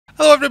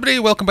Hello everybody,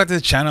 welcome back to the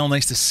channel,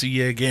 nice to see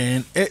you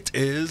again. It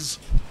is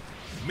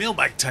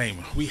mailbag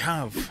time. We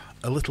have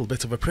a little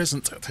bit of a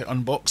present to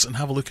unbox and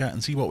have a look at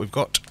and see what we've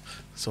got.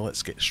 So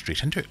let's get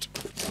straight into it.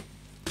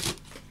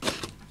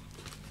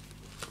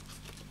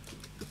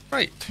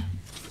 Right.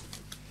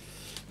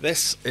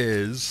 This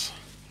is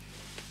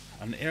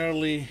an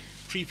early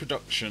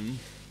pre-production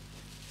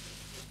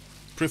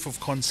proof of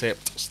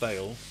concept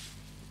style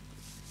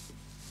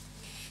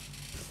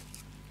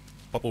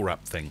bubble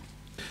wrap thing.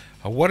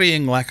 A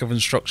worrying lack of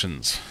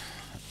instructions.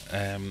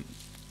 I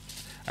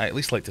at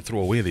least like to throw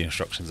away the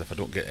instructions if I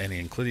don't get any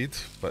included,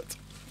 but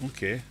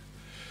okay.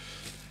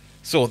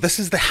 So this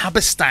is the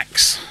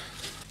Habistax.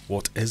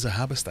 What is a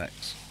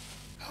Habistax?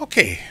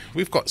 Okay,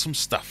 we've got some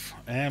stuff.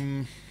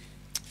 We've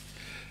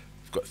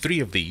got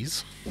 3 of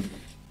these.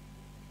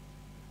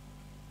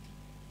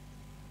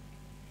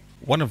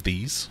 One of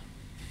these.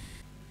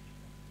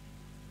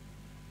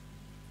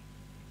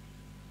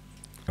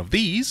 Of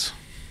these.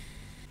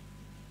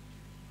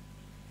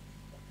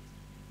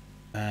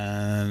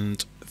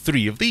 And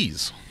 3 of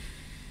these.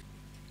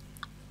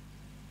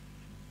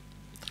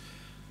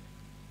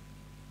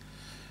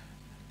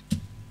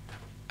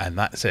 And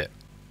that's it.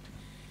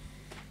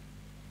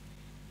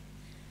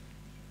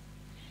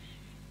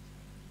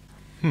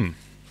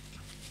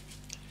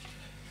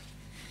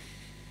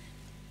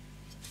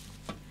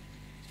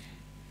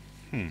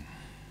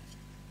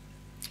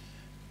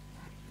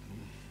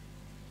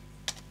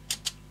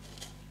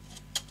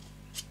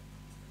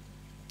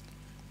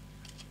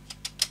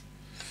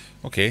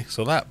 Okay,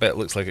 so that bit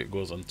looks like it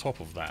goes on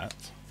top of that.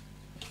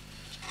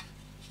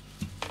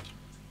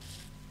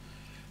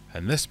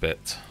 And this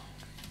bit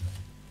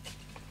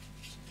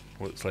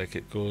looks like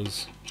it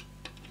goes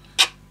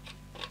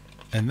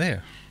in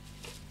there.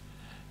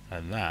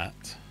 And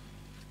that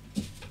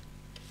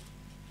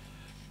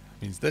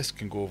means this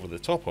can go over the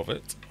top of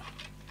it.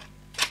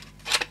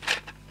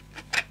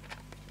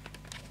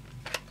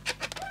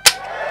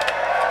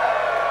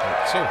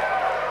 Like so.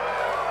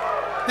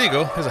 There you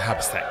go, there's a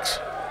Habistax.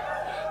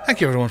 Thank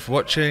you everyone for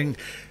watching.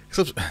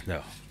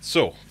 No.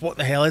 So, what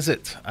the hell is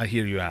it, I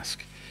hear you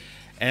ask?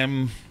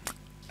 I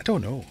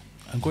don't know.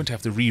 I'm going to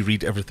have to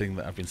reread everything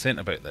that I've been sent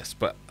about this,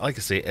 but like I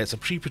say, it's a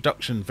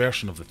pre-production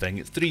version of the thing.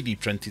 It's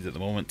 3D printed at the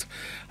moment.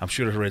 I'm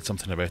sure I read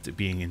something about it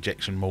being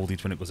injection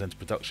molded when it goes into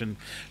production,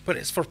 but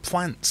it's for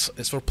plants.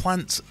 It's for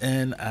plants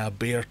in a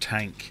bare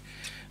tank.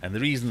 And the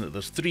reason that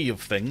there's 3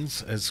 of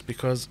things is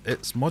because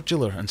it's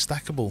modular and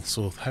stackable,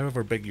 so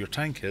however big your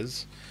tank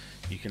is,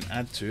 you can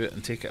add to it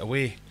and take it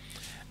away.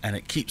 And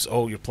it keeps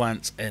all your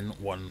plants in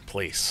one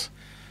place.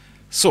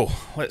 So,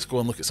 let's go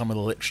and look at some of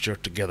the literature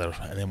together,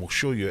 and then we'll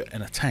show you it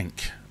in a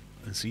tank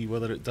and see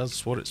whether it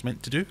does what it's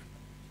meant to do.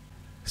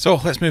 So,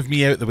 let's move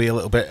me out the way a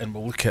little bit and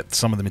we'll look at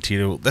some of the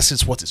material. This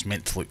is what it's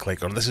meant to look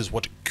like, or this is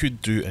what it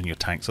could do in your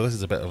tank. So this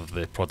is a bit of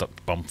the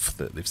product bump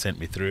that they've sent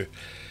me through.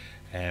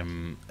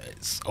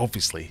 It's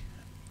obviously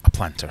a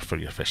planter for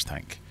your fish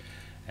tank.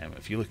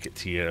 If you look at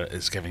here,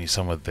 it's giving you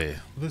some of the...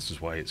 This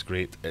is why it's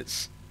great.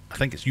 I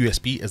think its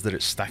USP is that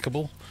it's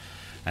stackable,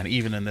 and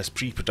even in this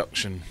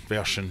pre-production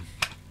version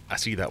I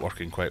see that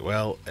working quite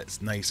well. It's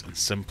nice and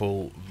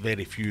simple,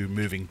 very few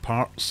moving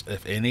parts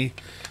if any,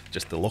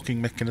 just the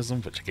locking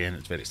mechanism, which again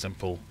is very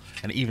simple,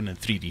 and even in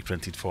 3D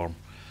printed form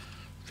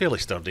fairly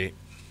sturdy.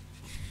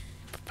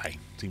 Fine,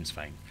 seems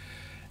fine.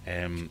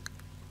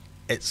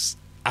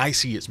 I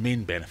see its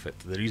main benefit.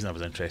 The reason I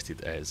was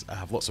interested is I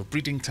have lots of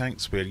breeding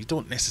tanks where you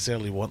don't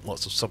necessarily want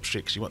lots of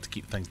substrate because you want to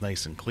keep things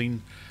nice and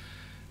clean.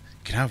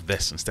 You can have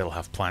this and still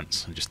have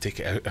plants and just take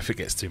it out if it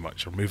gets too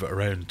much, or move it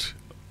around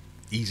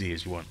easy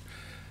as you want.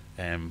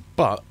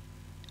 But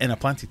in a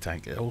planted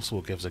tank it also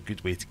gives a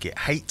good way to get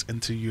height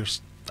into your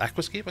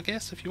aquascape, I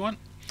guess, if you want.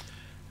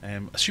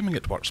 Assuming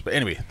it works, but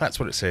anyway, that's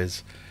what it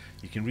says.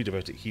 You can read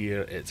about it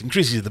here. It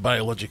increases the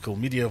biological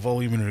media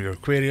volume in your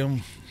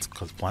aquarium,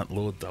 because plant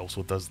load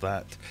also does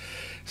that.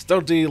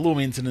 Sturdy, low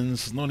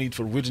maintenance, no need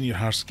for wood in your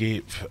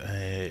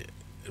hardscape,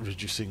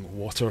 reducing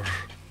water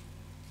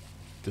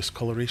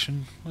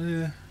discoloration.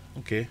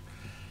 Okay.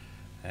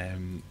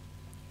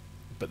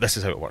 But this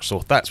is how it works. So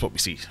that's what we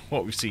see.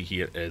 What we see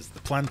here is the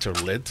planter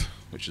lid,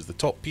 which is the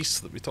top piece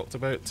that we talked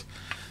about,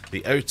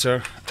 the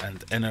outer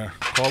and inner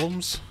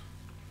columns,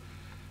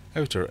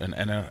 outer and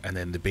inner, and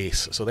then the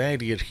base. So the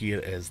idea here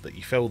is that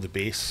you fill the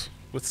base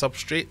with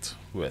substrate,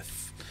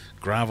 with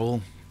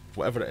gravel,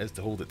 whatever it is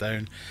to hold it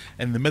down.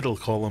 In the middle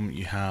column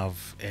you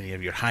have any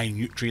of your high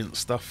nutrient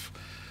stuff,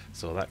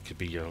 so that could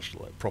be your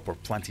proper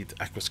planted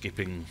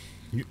aquascaping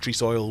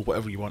nutri-soil,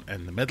 whatever you want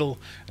in the middle,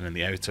 and in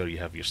the outer you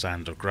have your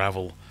sand or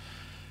gravel,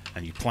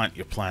 and you plant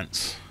your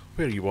plants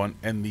where you want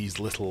in these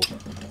little,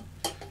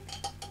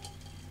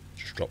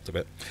 just dropped a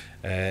bit,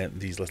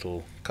 these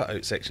little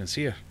cut-out sections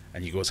here,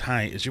 and you go as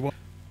high as you want.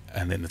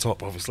 And then the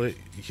top, obviously,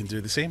 you can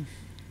do the same.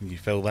 You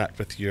fill that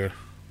with your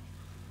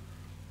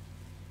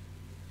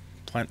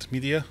plant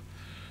media,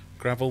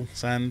 gravel,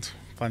 sand,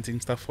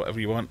 planting stuff, whatever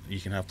you want. You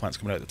can have plants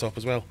coming out the top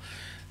as well.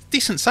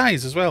 Decent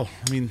size as well.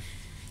 I mean,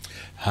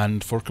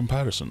 and for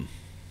comparison,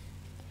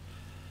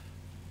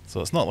 So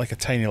it's not like a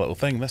tiny little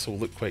thing. This will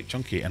look quite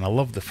chunky, and I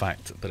love the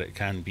fact that it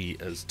can be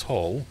as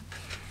tall.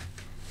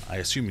 I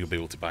assume you'll be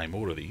able to buy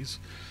more of these.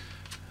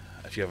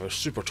 If you have a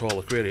super tall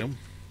aquarium,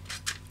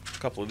 a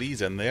couple of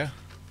these in there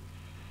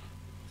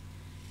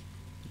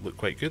look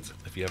quite good.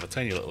 If you have a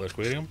tiny little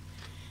aquarium,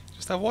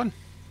 just have one.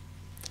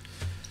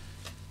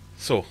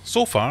 So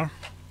far,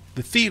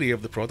 the theory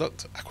of the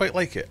product, I quite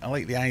like it. I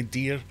like the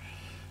idea.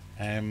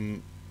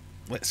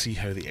 Let's see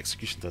how the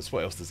execution does.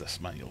 What else does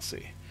this manual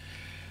say?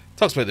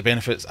 Talks about the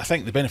benefits. I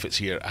think the benefits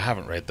here, I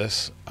haven't read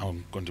this.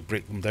 I'm going to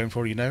break them down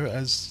for you now,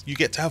 as you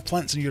get to have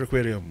plants in your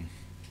aquarium.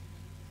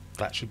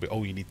 That should be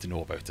all you need to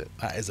know about it.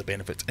 That is a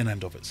benefit in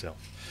and of itself.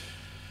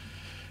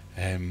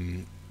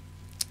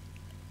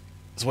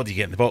 So what do you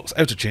get in the box?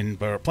 Outer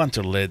chamber,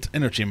 planter lid,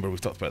 inner chamber,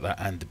 we've talked about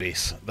that, and the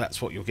base.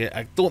 That's what you'll get.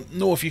 I don't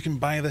know if you can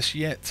buy this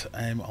yet.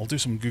 I'll do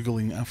some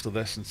Googling after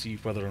this and see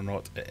whether or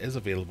not it is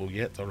available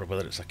yet, or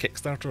whether it's a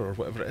Kickstarter or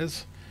whatever it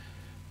is.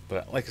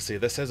 But like I say,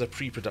 this is a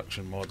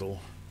pre-production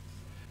model.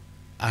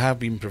 I have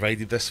been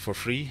provided this for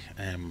free,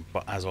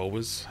 but as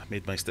always,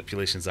 made my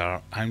stipulations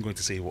are, I'm going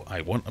to say what I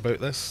want about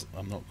this.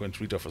 I'm not going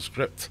to read off a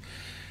script.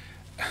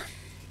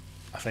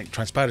 I think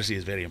transparency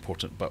is very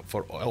important, but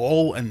for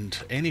all and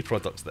any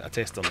products that I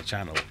test on the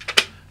channel,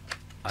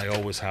 I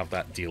always have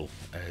that deal,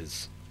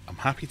 is I'm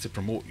happy to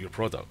promote your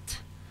product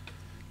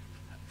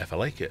if I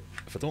like it.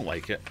 If I don't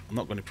like it, I'm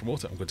not going to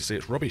promote it. I'm going to say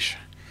it's rubbish.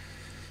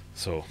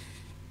 So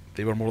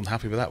they were more than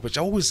happy with that, which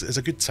always is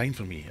a good sign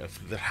for me. If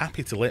they're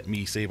happy to let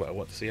me say what I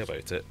want to say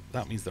about it,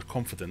 that means they're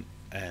confident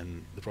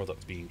in the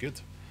product being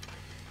good.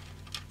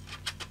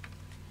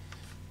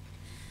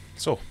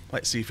 So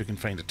let's see if we can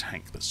find a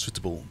tank that's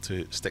suitable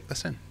to stick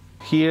this in.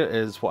 Here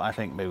is what I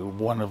think may be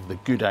one of the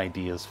good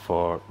ideas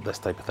for this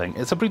type of thing.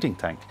 It's a breeding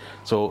tank.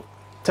 So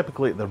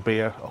typically they're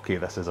bare. Okay,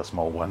 this is a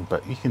small one,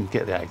 but you can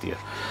get the idea.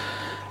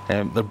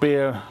 They're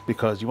bare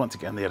because you want to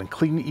get in there and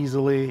clean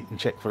easily and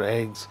check for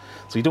eggs.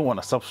 So you don't want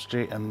a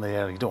substrate in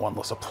there. You don't want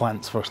lots of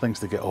plants for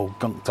things to get all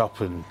gunked up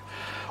and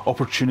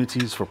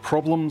opportunities for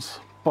problems.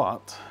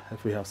 But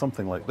if we have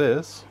something like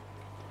this,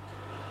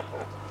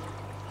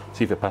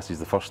 see if it passes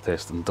the first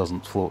test and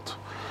doesn't float.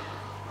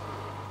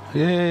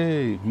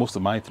 Yay! Most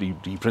of my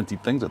 3D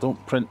printed things, I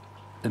don't print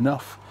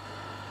enough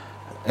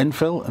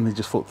infill and they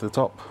just float to the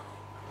top.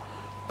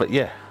 But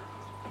yeah,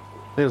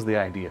 there's the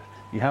idea.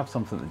 You have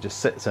something that just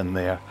sits in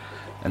there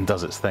and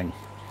does its thing.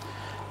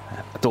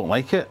 I don't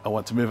like it. I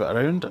want to move it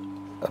around.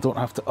 I don't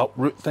have to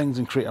uproot things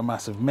and create a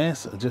massive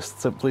mess. I just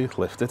simply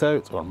lift it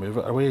out or move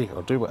it away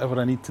or do whatever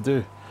I need to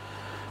do.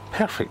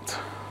 Perfect.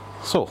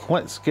 So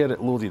let's get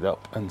it loaded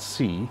up and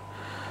see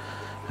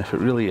if it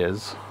really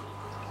is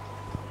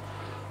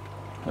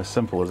as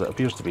simple as it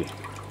appears to be.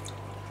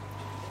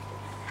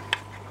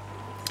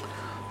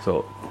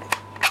 So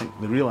I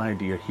think the real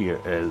idea here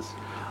is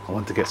I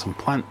want to get some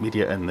plant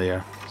media in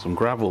there, some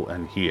gravel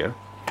in here,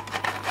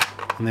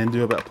 and then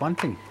do a bit of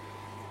planting.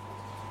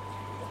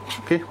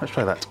 Okay, let's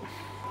try that.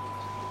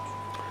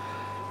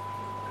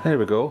 There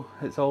we go,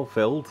 it's all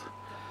filled.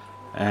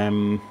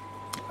 I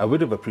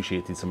would have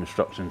appreciated some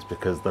instructions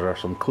because there are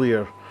some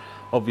clear,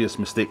 obvious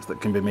mistakes that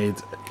can be made.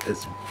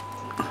 It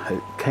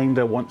kind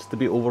of wants to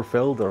be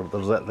overfilled, or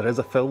there is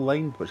a fill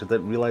line, which I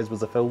didn't realise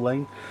was a fill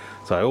line.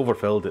 So I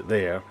overfilled it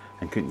there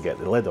and couldn't get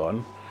the lid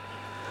on.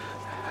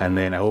 And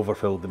then I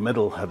overfilled the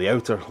middle, the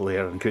outer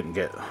layer, and couldn't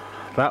get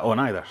that on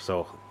either.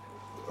 So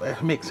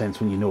it makes sense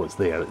when you know it's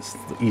there. It's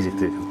easy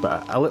to,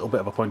 but a little bit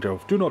of a pointer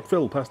of do not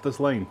fill past this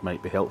line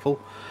might be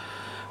helpful.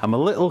 I'm a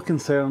little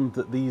concerned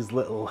that these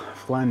little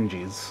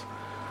flanges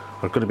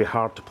are going to be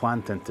hard to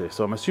plant into.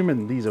 So I'm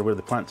assuming these are where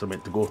the plants are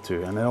meant to go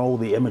to, and then all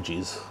the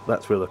images,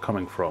 that's where they're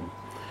coming from.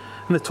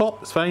 And the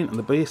top is fine, and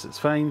the base it's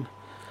fine.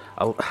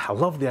 I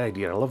love the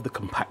idea, I love the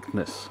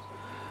compactness.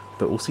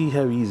 But we'll see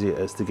how easy it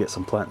is to get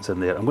some plants in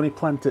there. I'm going to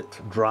plant it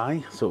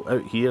dry, so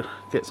out here,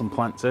 get some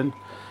plants in,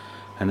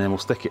 and then we'll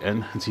stick it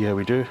in and see how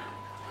we do.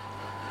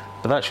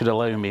 But that should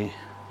allow me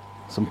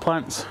some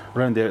plants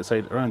around the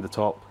outside, around the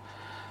top.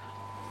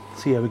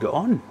 See how we get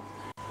on.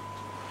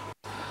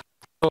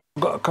 So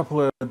I've got a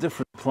couple of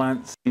different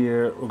plants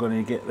here. We're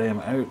going to get them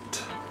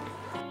out,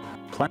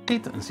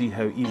 planted, and see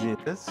how easy it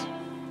is.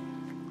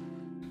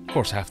 Of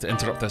course, I have to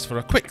interrupt this for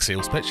a quick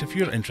sales pitch. If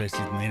you're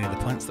interested in any of the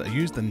plants that I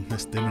used in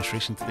this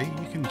demonstration today,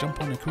 you can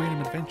jump on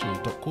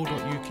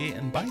aquariumadventures.co.uk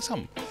and buy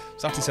some.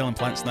 Started selling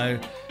plants now.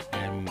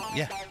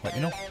 Yeah, let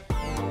me know.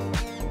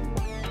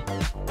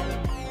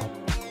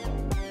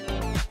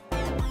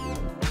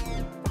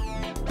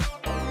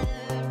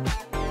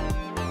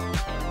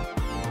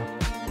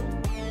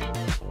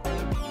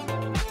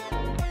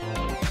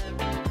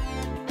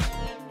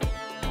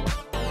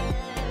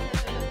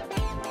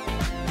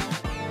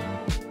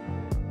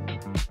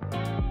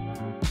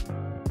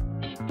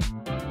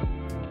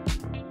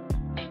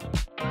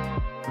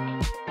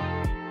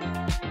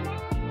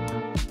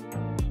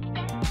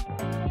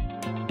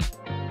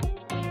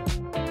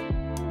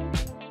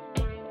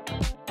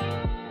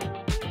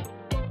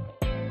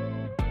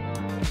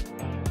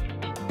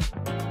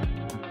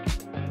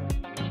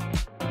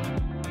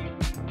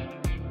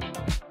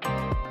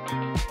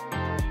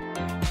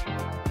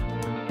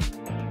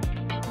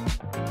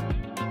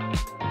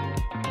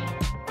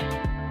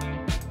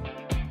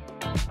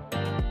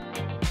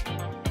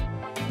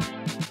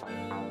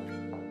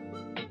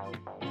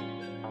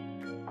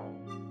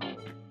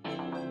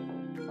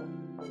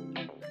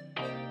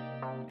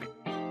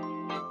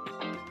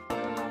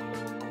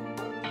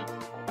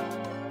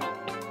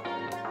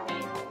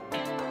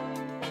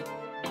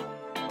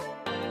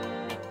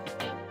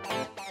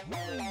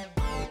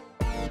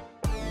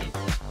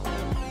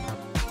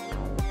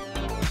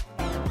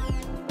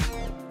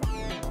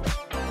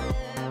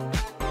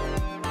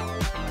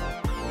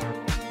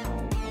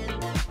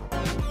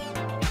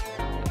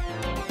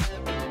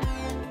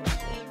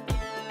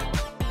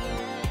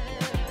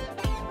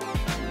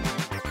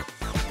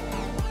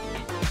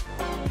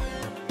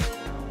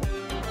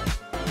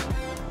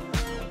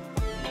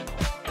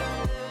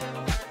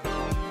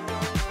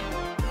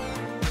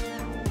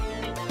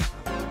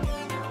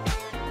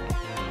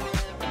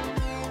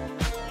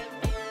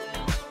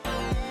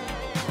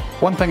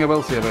 One thing I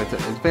will say about it,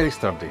 it's very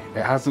sturdy.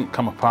 It hasn't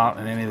come apart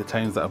in any of the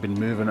times that I've been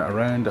moving it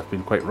around. I've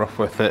been quite rough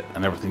with it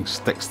and everything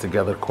sticks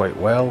together quite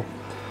well.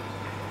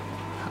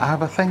 I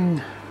have a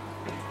thing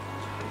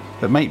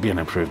that might be an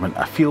improvement.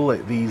 I feel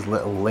like these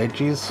little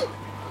ledges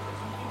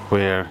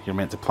where you're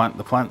meant to plant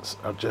the plants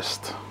are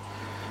just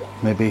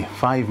maybe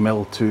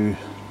 5mm too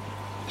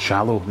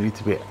shallow. They need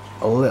to be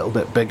a little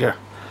bit bigger.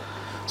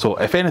 So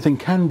if anything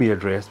can be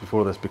addressed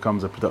before this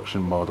becomes a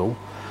production model,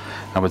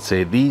 I would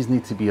say these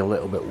need to be a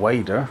little bit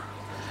wider,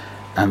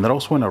 and they're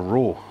also in a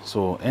row.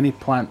 So any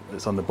plant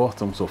that's on the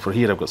bottom, so for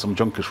here I've got some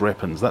Juncus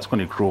repens, that's going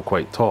to grow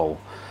quite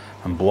tall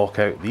and block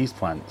out these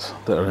plants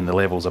that are in the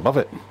levels above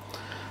it.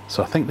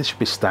 So I think they should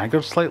be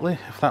staggered slightly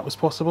if that was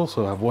possible.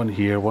 So I have one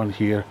here,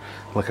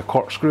 like a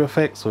corkscrew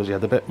effect, so as you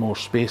had a bit more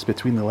space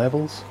between the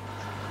levels.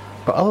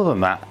 But other than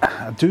that,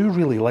 I do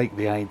really like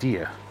the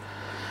idea.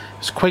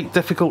 It's quite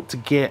difficult to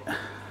get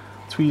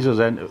tweezers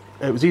in.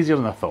 It was easier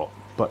than I thought,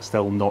 but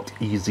still not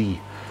easy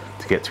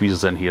to get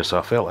tweezers in here, so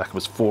I felt like I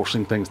was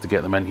forcing things to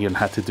get them in here and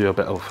had to do a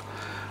bit of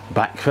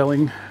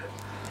backfilling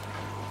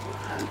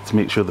to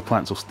make sure the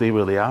plants will stay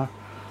where they are.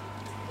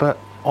 But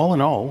all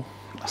in all,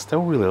 I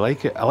still really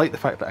like it. I like the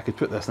fact that I could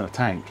put this in a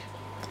tank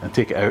and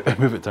take it out and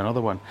move it to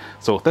another one.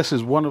 So this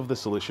is one of the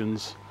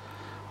solutions,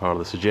 or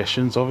the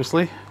suggestions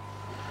obviously.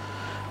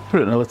 Put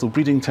it in a little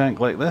breeding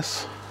tank like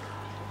this.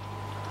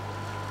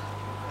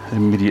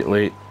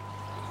 Immediately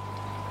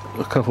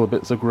a couple of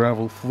bits of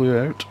gravel flew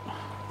out.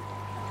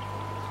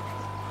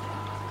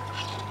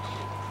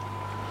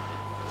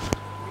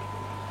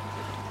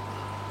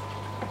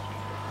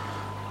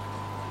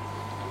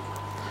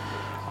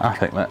 I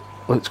think that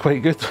looks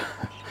quite good.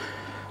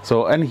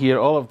 So in here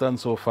all I've done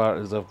so far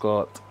is I've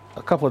got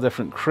a couple of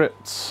different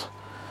crypts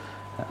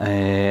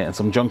and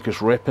some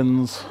Juncus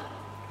repens.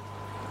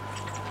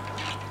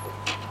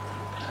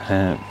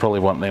 Probably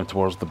want them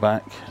towards the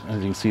back. As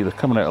you can see, they're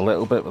coming out a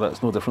little bit, but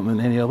that's no different than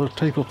any other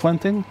type of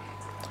planting.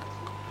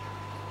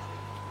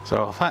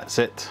 So that's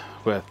it,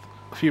 with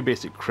a few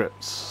basic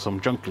crypts, some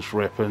Juncus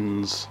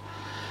repens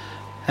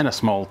in a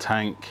small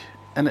tank,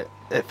 and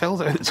it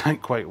fills out the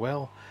tank quite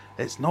well.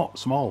 It's not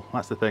small,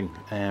 that's the thing.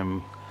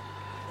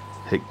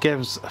 It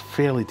gives a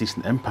fairly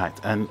decent impact,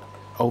 and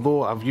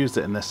although I've used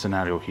it in this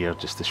scenario here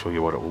just to show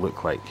you what it will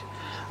look like,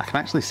 I can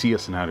actually see a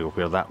scenario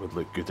where that would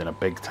look good in a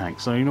big tank.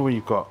 So you know where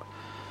you've got,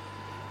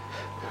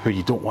 where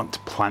you don't want to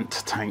plant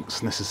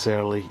tanks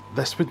necessarily,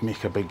 this would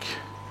make a big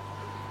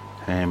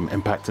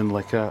impact in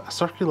like a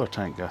circular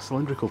tank, a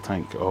cylindrical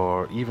tank,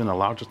 or even a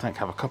larger tank.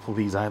 Have a couple of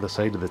these either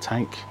side of the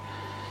tank.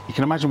 You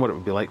can imagine what it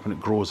would be like when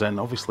it grows in.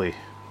 Obviously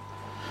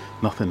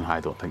nothing I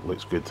don't think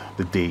looks good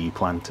the day you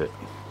plant it.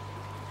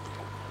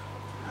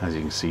 As you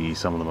can see,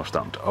 some of them are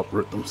starting to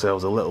uproot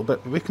themselves a little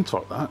bit, but we can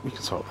sort that,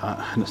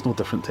 and it's no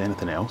different to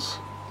anything else.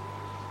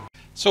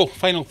 So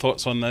final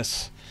thoughts on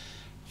this.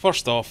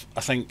 First off,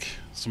 I think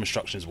some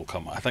instructions will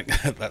come. I think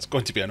that's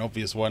going to be an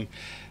obvious one,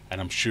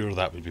 and I'm sure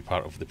that would be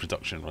part of the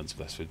production runs of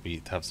this, would be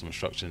to have some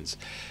instructions.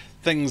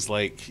 Things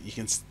like, you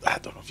can, I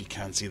don't know if you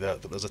can see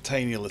that, but there's a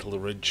tiny little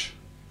ridge.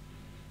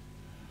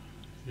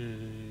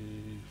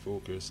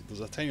 Focus. There's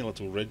a tiny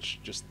little ridge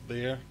just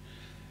there,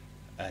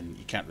 and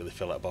you can't really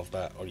fill it above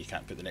that, or you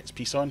can't put the next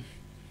piece on.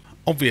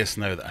 Obvious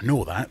now that I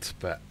know that,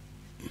 but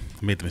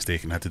I made the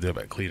mistake and had to do a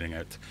bit of clearing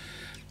out.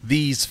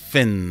 These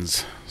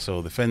fins,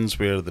 so the fins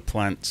where the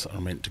plants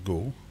are meant to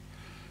go,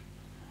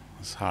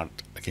 it's hard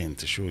again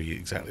to show you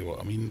exactly what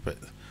I mean, but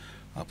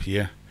up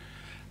here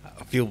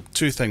I feel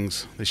two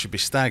things. They should be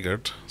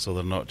staggered so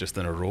they're not just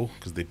in a row,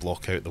 because they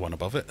block out the one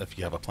above it if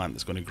you have a plant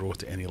that's going to grow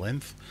to any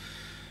length,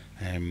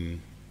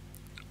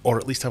 or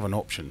at least have an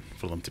option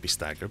for them to be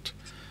staggered,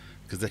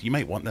 because you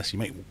might want this, you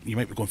might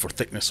be going for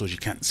thickness so as you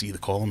can't see the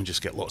column and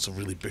just get lots of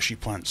really bushy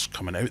plants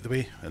coming out the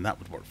way, and that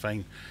would work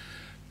fine.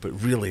 But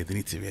really they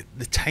need to be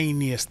the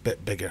tiniest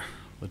bit bigger.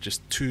 They're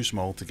just too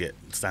small to get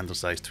standard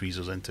sized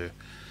tweezers into.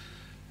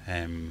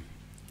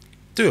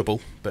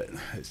 Doable, but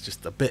it's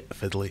just a bit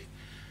fiddly.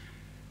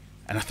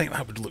 And I think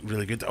that would look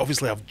really good.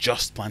 Obviously I've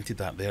just planted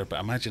that there, but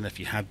imagine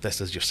if you had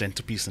this as your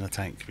centerpiece in a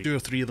tank. 2 or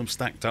 3 of them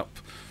stacked up,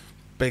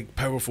 big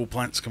powerful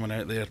plants coming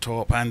out there,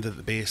 top and at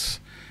the base,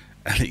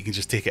 and you can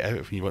just take it out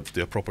when you want to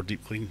do a proper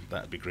deep clean.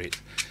 That'd be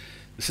great.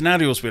 The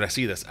scenarios where I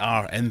see this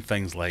are in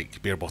things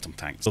like bare bottom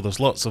tanks. So there's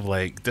lots of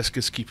like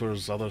discus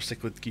keepers, other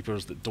cichlid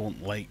keepers that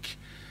don't like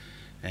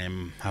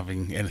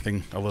having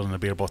anything other than a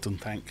bare bottom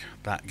tank.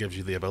 That gives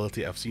you the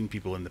ability. I've seen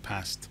people in the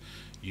past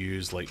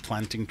use like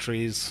planting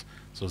trays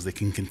so as they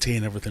can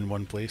contain everything in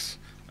one place.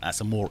 That's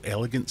a more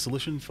elegant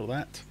solution for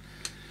that.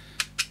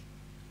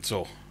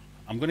 So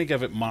I'm going to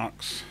give it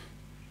marks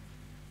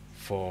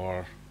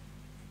for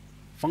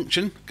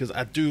function, because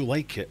I do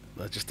like it.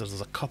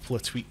 There's a couple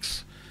of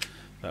tweaks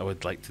that I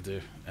would like to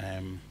do.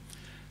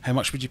 How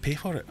much would you pay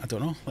for it? I don't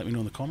know. Let me know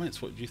in the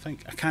comments. What do you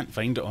think? I can't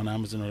find it on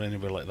Amazon or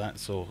anywhere like that,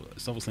 so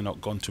it's obviously not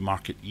gone to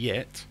market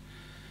yet.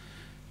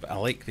 But I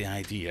like the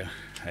idea.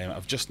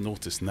 I've just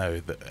noticed now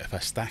that if I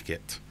stack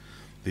it,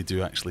 they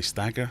do actually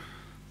stagger.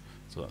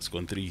 So that's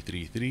going 3,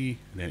 3, 3,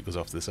 and then it goes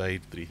off to the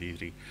side, 3, 3,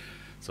 3.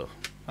 So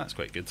that's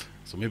quite good.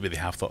 So maybe they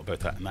have thought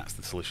about that and that's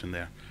the solution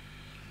there.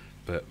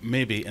 But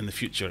maybe in the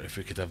future if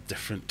we could have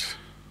different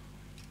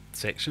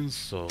sections,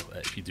 so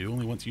if you do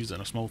only want to use it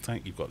in a small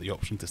tank, you've got the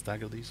option to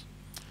stagger these.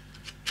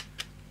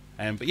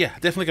 But yeah,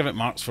 definitely give it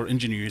marks for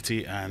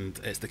ingenuity, and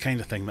it's the kind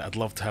of thing that I'd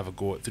love to have a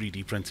go at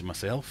 3D printing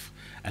myself,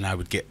 and I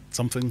would get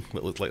something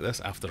that looked like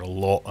this after a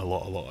lot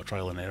of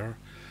trial and error.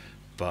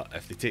 But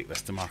if they take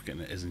this to market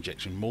and it is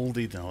injection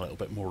moulded and a little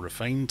bit more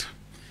refined,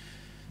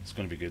 it's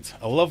going to be good.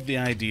 I love the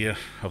idea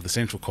of the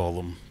central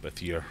column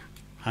with your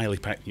highly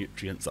packed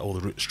nutrients that all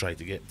the roots try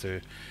to get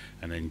to,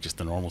 and then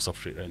just a normal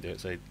substrate around the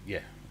outside.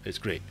 Yeah, it's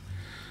great.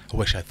 I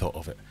wish I thought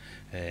of it.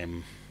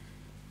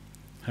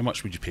 How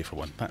much would you pay for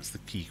one? That's the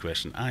key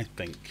question. I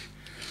think,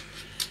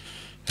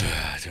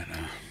 I don't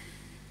know.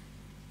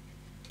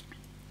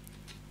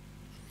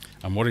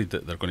 I'm worried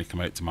that they're going to come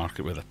out to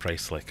market with a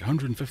price like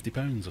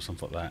 £150 or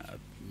something like that.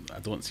 I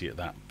don't see it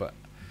that, but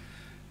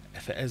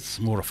if it is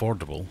more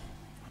affordable,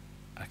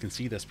 I can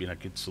see this being a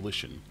good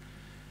solution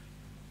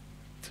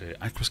to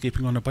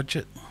aquascaping on a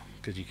budget,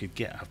 because you could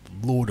get a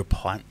load of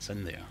plants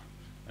in there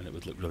and it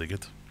would look really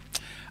good.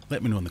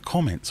 Let me know in the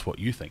comments what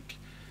you think.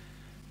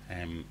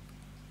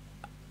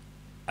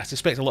 I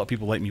suspect a lot of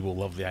people like me will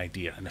love the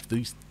idea, and if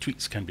these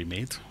tweaks can be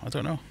made, I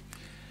don't know.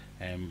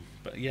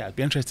 But yeah, I'd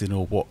be interested to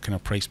know what kind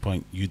of price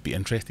point you'd be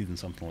interested in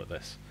something like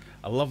this.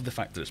 I love the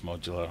fact that it's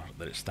modular,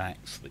 that it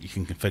stacks, that you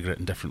can configure it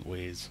in different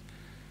ways.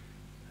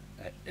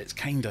 It's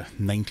kind of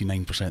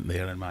 99%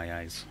 there in my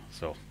eyes.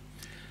 So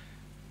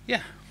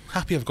yeah,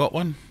 happy I've got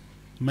one.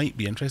 Might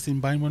be interested in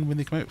buying one when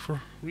they come out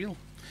for real.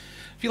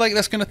 If you like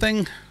this kind of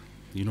thing,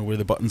 you know where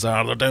the buttons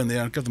are, they're down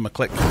there. Give them a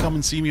click. Come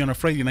and see me on a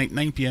Friday night,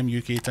 9 PM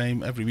UK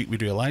time. Every week we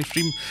do a live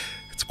stream.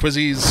 It's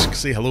quizzes,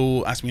 say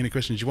hello, ask me any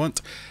questions you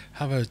want.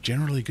 Have a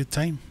generally good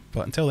time.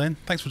 But until then,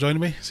 thanks for joining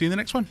me. See you in the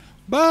next one.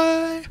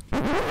 Bye!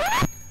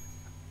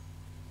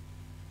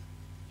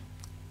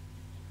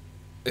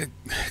 A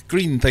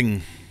green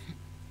thing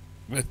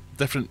with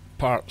different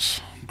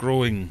parts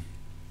growing.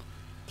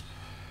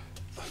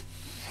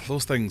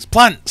 Those things.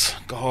 Plants!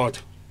 God.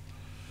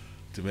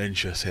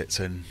 Dementia sets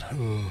in.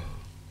 Oh.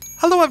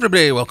 Hello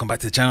everybody, welcome back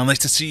to the channel. Nice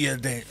to see you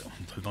today.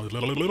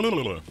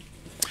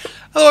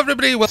 Hello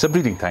everybody. It's a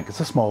breeding tank. It's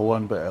a small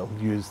one, but it'll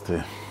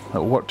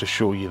work to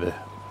show you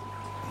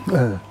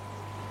the.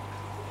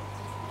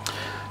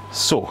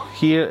 So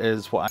here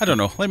is what I don't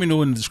know. Let me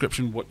know in the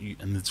description what you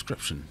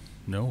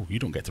No, you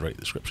don't get to write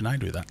the description. I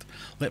do that.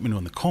 Let me know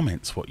in the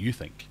comments what you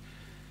think.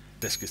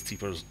 Discus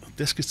teepers.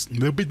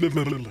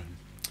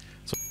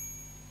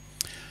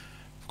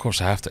 Of course,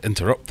 I have to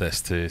interrupt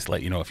this to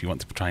let you know if you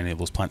want to try any of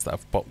those plants that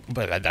I've bought. Of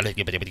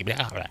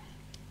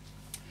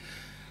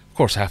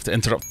course, I have to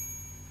interrupt.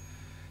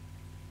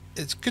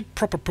 It's good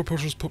proper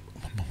proportions.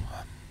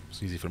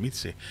 It's easy for me to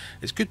say.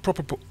 It's good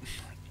proper.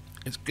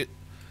 It's good.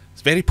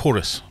 It's very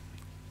porous.